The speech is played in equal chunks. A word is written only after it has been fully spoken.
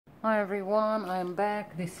Hi everyone, I'm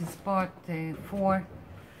back. This is part 4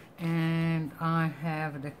 and I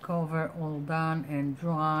have the cover all done and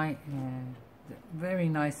dry and very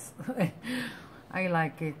nice. I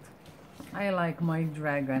like it. I like my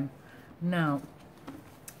dragon. Now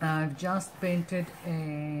I've just painted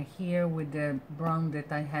here with the brown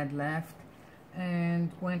that I had left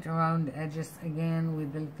and went around the edges again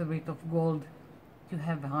with a little bit of gold to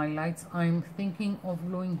have highlights. I'm thinking of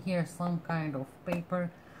gluing here some kind of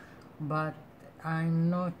paper, but I'm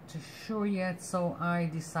not sure yet, so I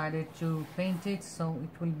decided to paint it so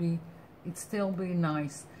it still be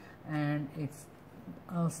nice, and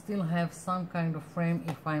I'll still have some kind of frame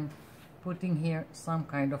if I'm putting here some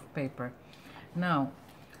kind of paper. Now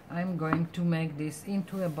I'm going to make this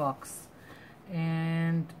into a box,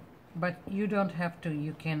 but you don't have to.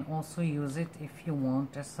 You can also use it if you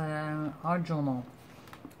want as an art journal.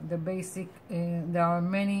 The basic there are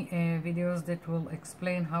many videos that will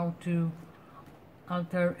explain how to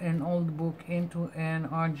alter an old book into an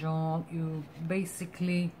art journal. You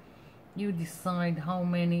decide how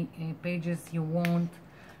many pages you want,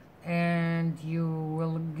 and you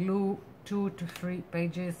will glue 2 to 3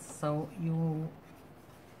 pages, so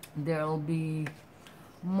there'll be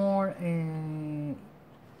more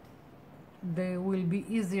they will be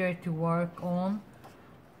easier to work on.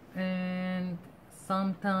 And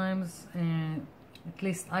sometimes, at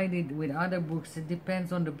least I did with other books, it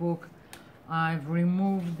depends on the book, I've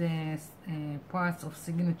removed the parts of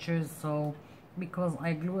signatures, so because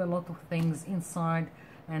I glue a lot of things inside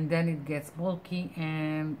and then it gets bulky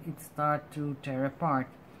and it starts to tear apart.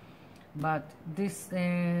 But this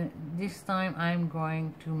time I'm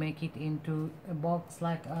going to make it into a box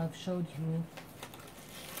like I've showed you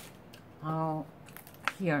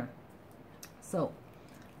here. So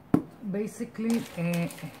basically,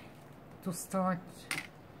 to start,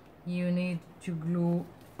 you need to glue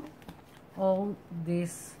all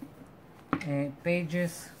these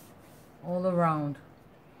pages all around.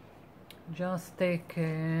 Just take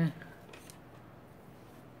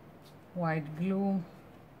white glue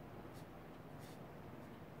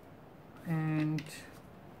and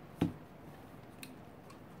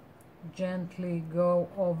gently go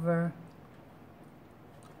over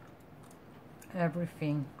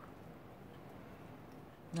everything.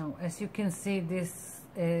 Now, as you can see, this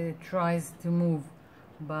tries to move,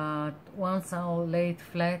 but once I'll lay it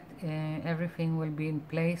flat, everything will be in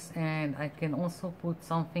place, and I can also put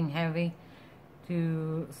something heavy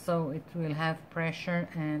so it will have pressure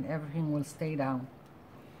and everything will stay down.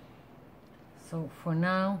 So for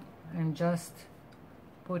now, I'm just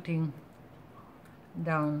putting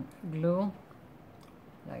down glue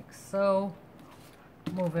like so,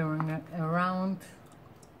 moving around.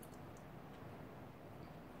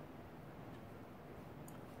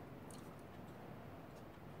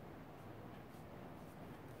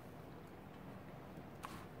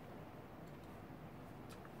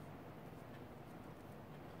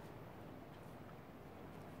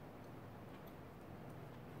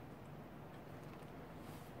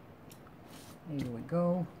 Here we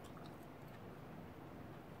go.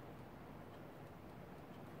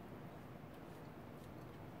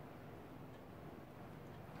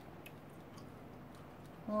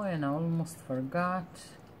 Oh, and I almost forgot.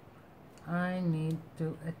 I need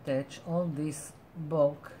to attach all this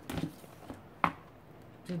bulk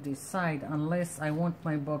to this side, unless I want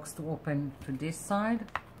my box to open to this side.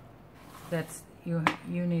 That's you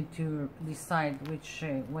need to decide which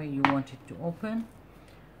way you want it to open.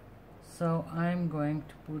 So I'm going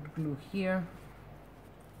to put glue here.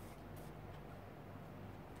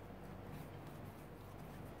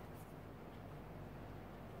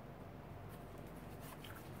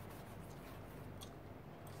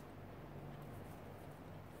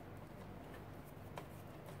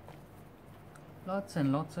 Lots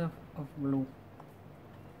and lots of glue.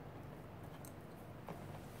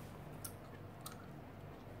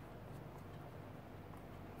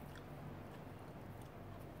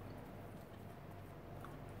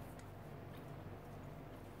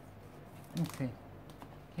 Okay,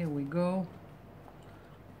 here we go.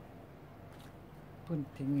 Putting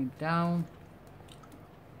it down.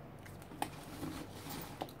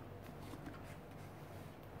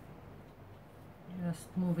 Just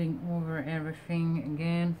moving over everything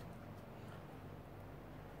again,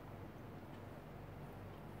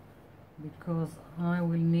 because I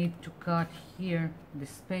will need to cut here the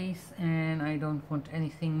space and I don't want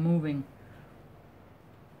anything moving.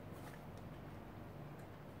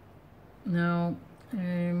 Now,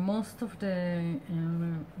 most of the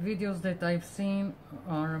videos that I've seen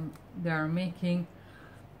they are making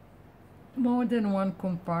more than one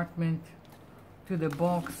compartment to the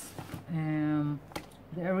box.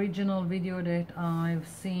 The original video that I've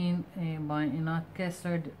seen by Noit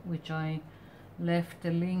Berkovich, which I left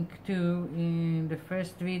a link to in the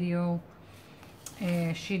first video,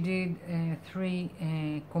 she did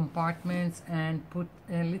 3 compartments and put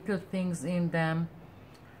little things in them.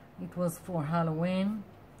 It was for Halloween.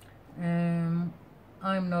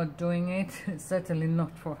 I'm not doing it, certainly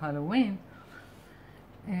not for Halloween,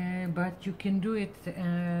 but you can do it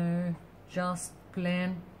just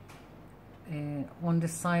plain on the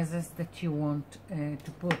sizes that you want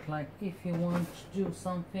to put. Like if you want to do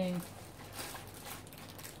something,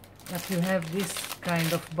 if you have this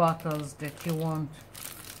kind of bottles that you want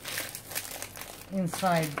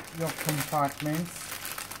inside your compartments,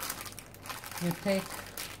 you take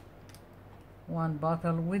one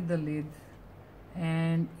bottle with the lid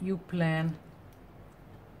and you plan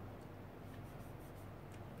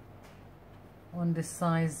on the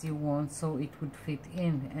size you want so it would fit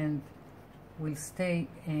in and will stay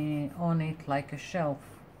on it like a shelf.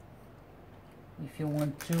 If you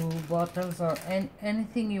want 2 bottles or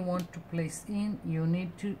anything you want to place in, you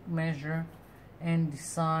need to measure and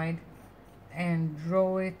decide and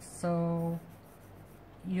draw it so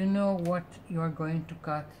you know what you are going to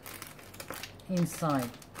cut inside.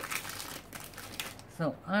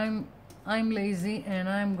 So I'm lazy and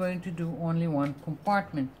I'm going to do only 1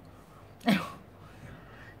 compartment.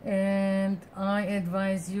 And I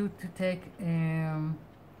advise you to take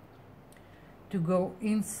to go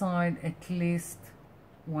inside at least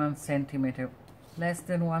 1 centimeter. Less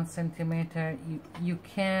than 1 centimeter you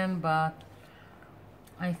can, but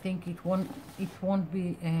I think it won't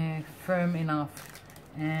be firm enough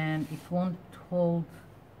and it won't hold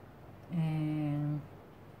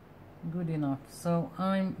good enough. So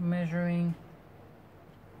I'm measuring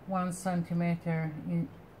 1 centimeter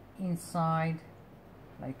inside,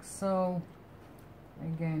 like so.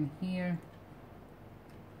 Again here.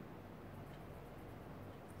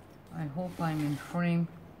 I hope I'm in frame.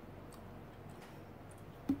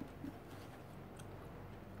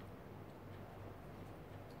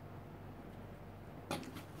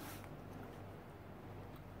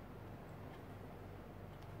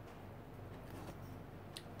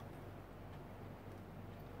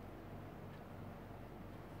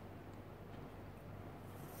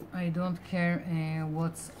 I don't care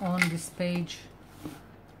what's on this page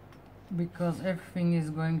because everything is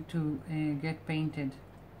going to get painted.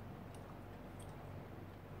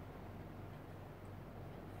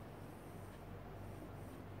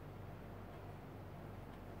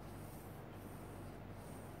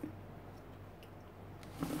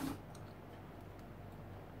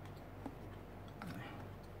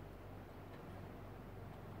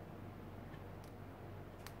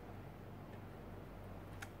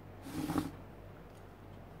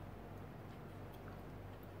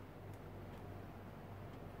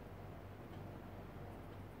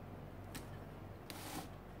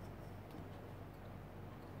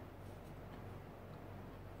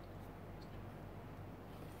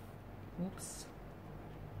 Oops.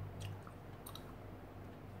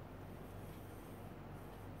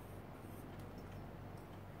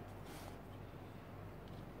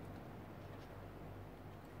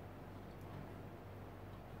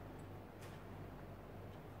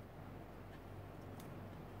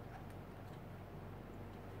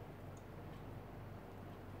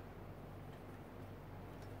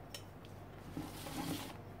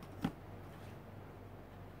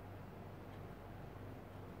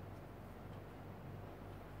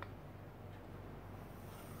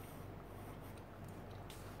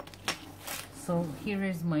 So here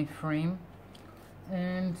is my frame,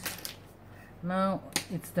 and now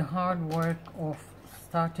it's the hard work of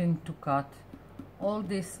starting to cut all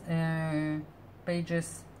these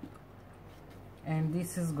pages, and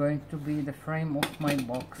this is going to be the frame of my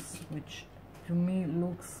box, which to me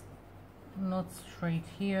looks not straight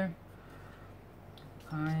here.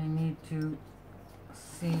 I need to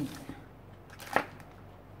see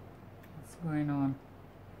what's going on.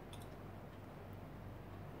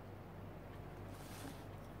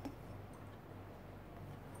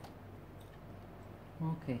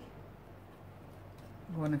 Okay,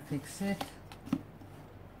 gonna fix it.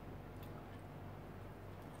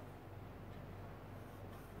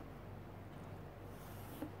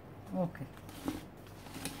 Okay,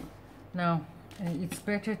 now it's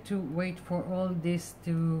better to wait for all this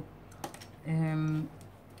to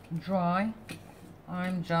dry.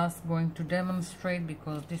 I'm just going to demonstrate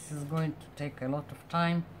because this is going to take a lot of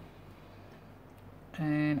time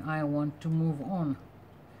and I want to move on.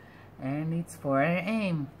 And it's 4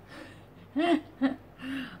 AM.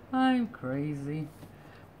 I'm crazy.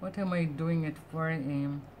 What am I doing at 4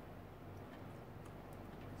 a.m.?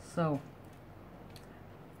 So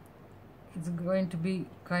it's going to be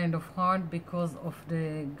kind of hard because of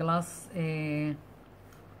the glass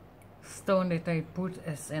stone that I put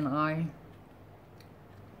as an eye,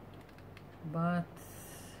 but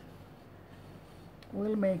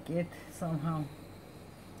we'll make it somehow.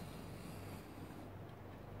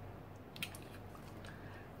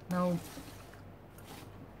 Now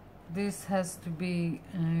this has to be,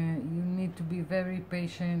 you need to be very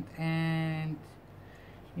patient, and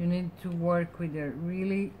you need to work with a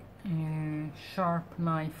really sharp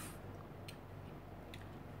knife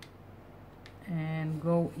and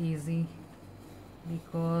go easy,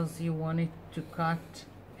 because you want it to cut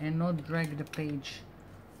and not drag the page.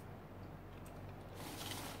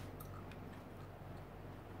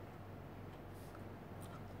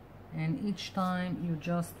 And each time you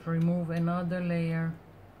just remove another layer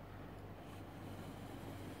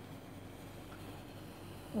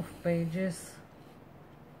of pages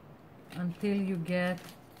until you get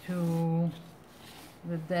to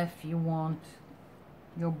the depth you want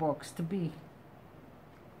your box to be.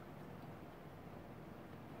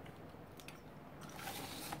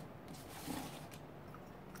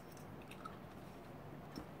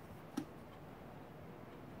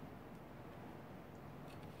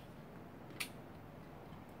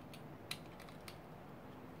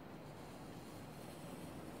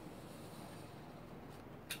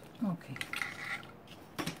 Okay,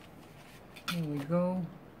 here we go.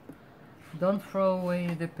 Don't throw away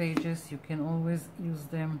the pages, you can always use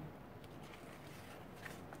them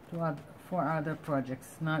to add for other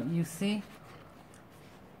projects. Now you see,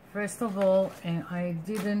 first of all, I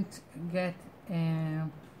didn't get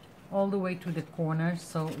all the way to the corner,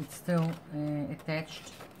 so it's still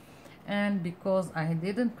attached, and because I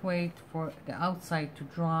didn't wait for the outside to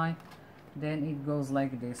dry, then it goes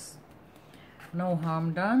like this. No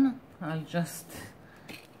harm done. I'll just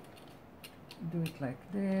do it like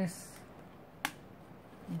this,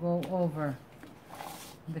 go over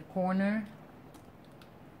the corner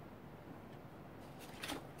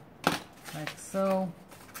like so.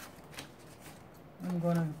 I'm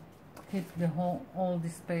gonna keep the all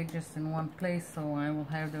these pages in one place, so I will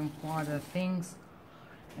have them for other things.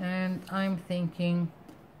 And I'm thinking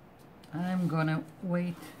I'm gonna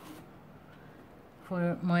wait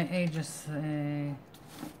for my edges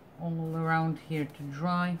all around here to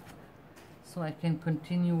dry, so I can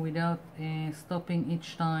continue without stopping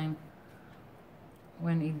each time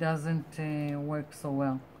when it doesn't work so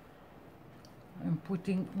well. I'm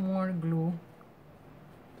putting more glue,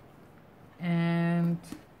 and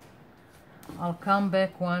I'll come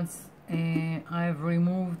back once I've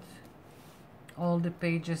removed all the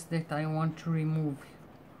pages that I want to remove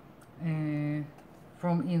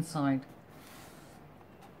from inside.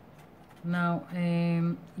 Now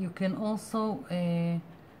you can also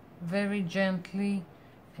very gently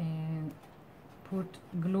put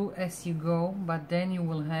glue as you go, but then you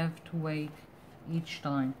will have to wait each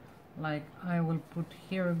time. Like I will put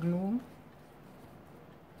here glue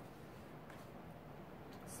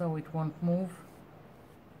so it won't move.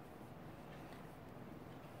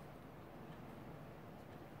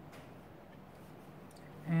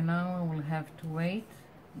 And now I will have to wait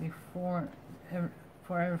before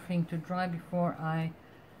for everything to dry before I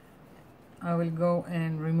will go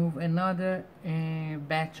and remove another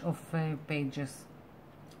batch of pages.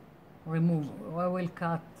 I will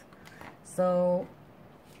cut, so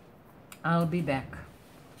I'll be back.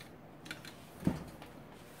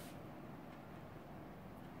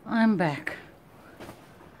 I'm back.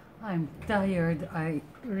 I'm tired. I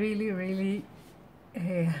really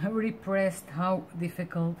repressed how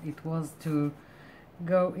difficult it was to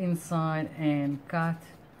go inside and cut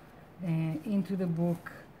into the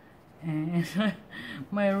book, and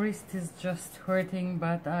my wrist is just hurting,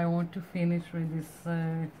 but I want to finish with this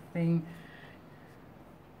thing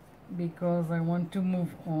because I want to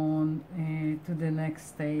move on to the next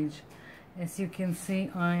stage. As you can see,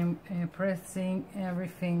 I'm pressing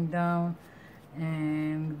everything down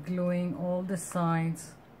and gluing all the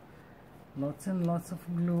sides, lots and lots of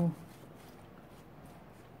glue.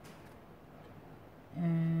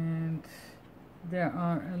 And there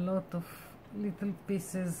are a lot of little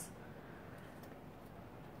pieces,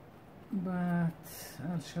 but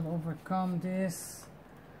I shall overcome this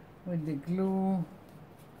with the glue.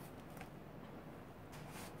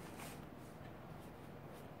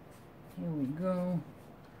 Here we go.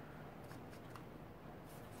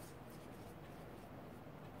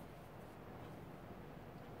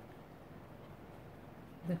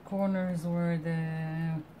 The corners were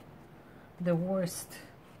the worst.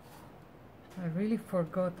 I really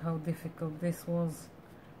forgot how difficult this was.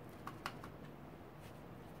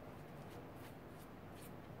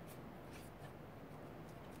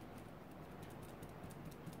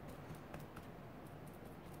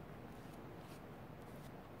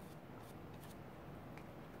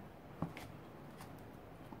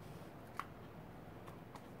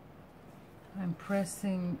 I'm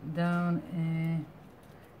pressing down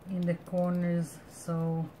in the corners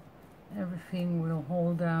so everything will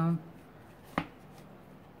hold down.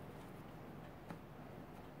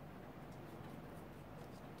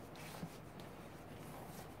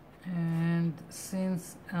 And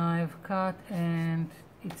since I've cut and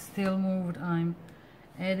it still moved, I'm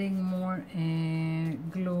adding more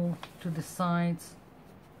glue to the sides.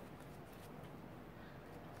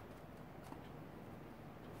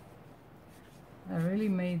 I really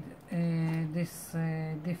made this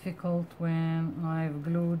difficult when I've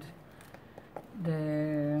glued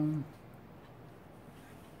the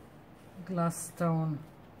glass stone,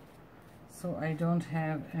 so I don't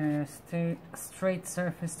have a straight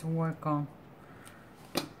surface to work on.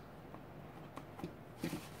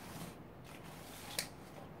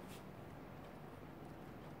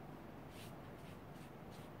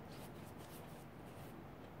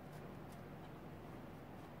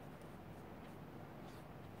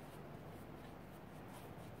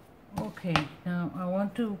 Okay, now I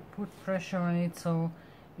want to put pressure on it so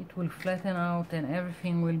it will flatten out and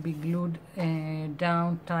everything will be glued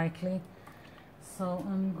down tightly. So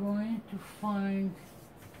I'm going to find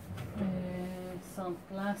some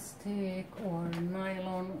plastic or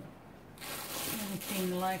nylon,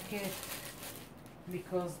 anything like it,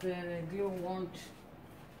 because the glue won't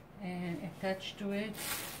attach to it.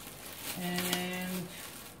 And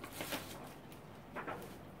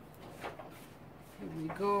here we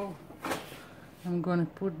go. I'm going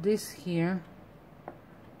to put this here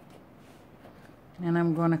and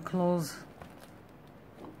I'm going to close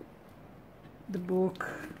the book.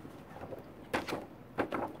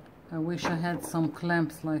 I wish I had some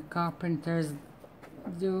clamps like carpenters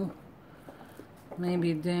do.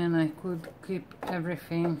 Maybe then I could keep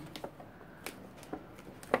everything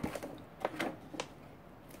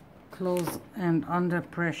close and under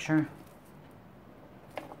pressure.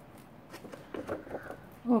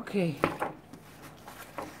 Okay,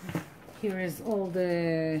 here is all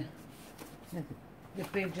the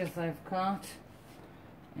pages I've cut,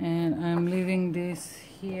 and I'm leaving this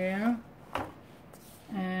here,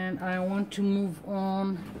 and I want to move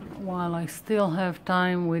on while I still have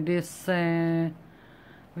time with this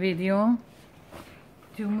video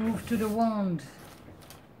to move to the wand.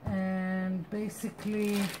 And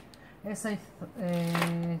basically, as I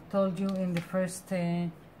told you in the first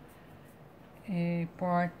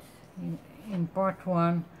part, in part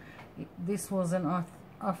 1, this was an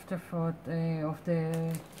afterthought of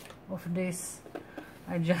this.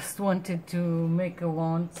 I just wanted to make a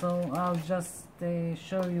wand, so I'll just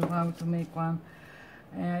show you how to make one.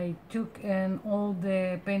 I took an old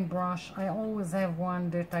paintbrush. I always have one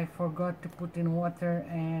that I forgot to put in water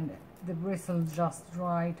and the bristles just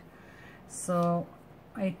dried, so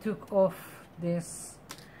I took off this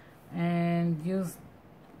and used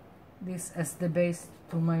this as the base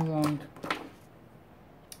to my wand.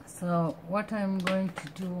 So what I'm going to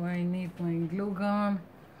do, I need my glue gun,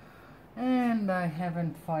 and I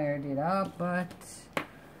haven't fired it up, but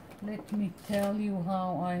let me tell you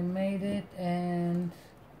how I made it, and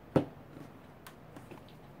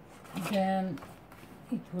then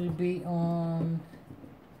it will be on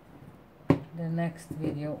the next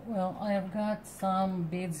video. Well, I have got some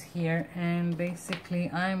beads here, and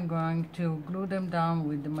basically I'm going to glue them down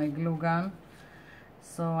with my glue gun,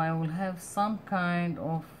 so I will have some kind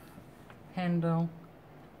of handle,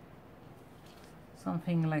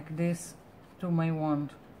 something like this, to my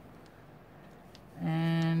wand.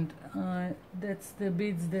 And that's the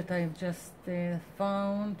beads that I've just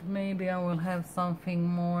found. Maybe I will have something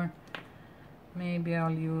more, maybe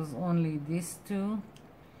I'll use only these two.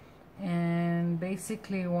 And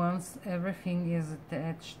basically, once everything is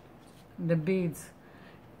attached, the beads,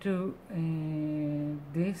 to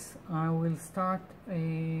this, I will start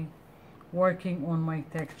working on my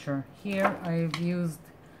texture. Here I've used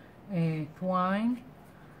twine,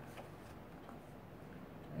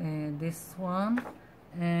 this one,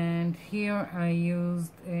 and here I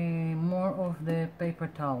used more of the paper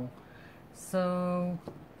towel. So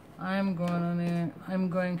I'm going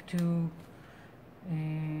to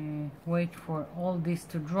wait for all this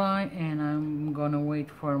to dry, and I'm gonna wait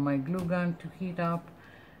for my glue gun to heat up,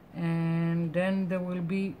 and then there will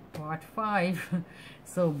be part 5.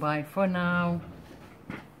 So bye for now.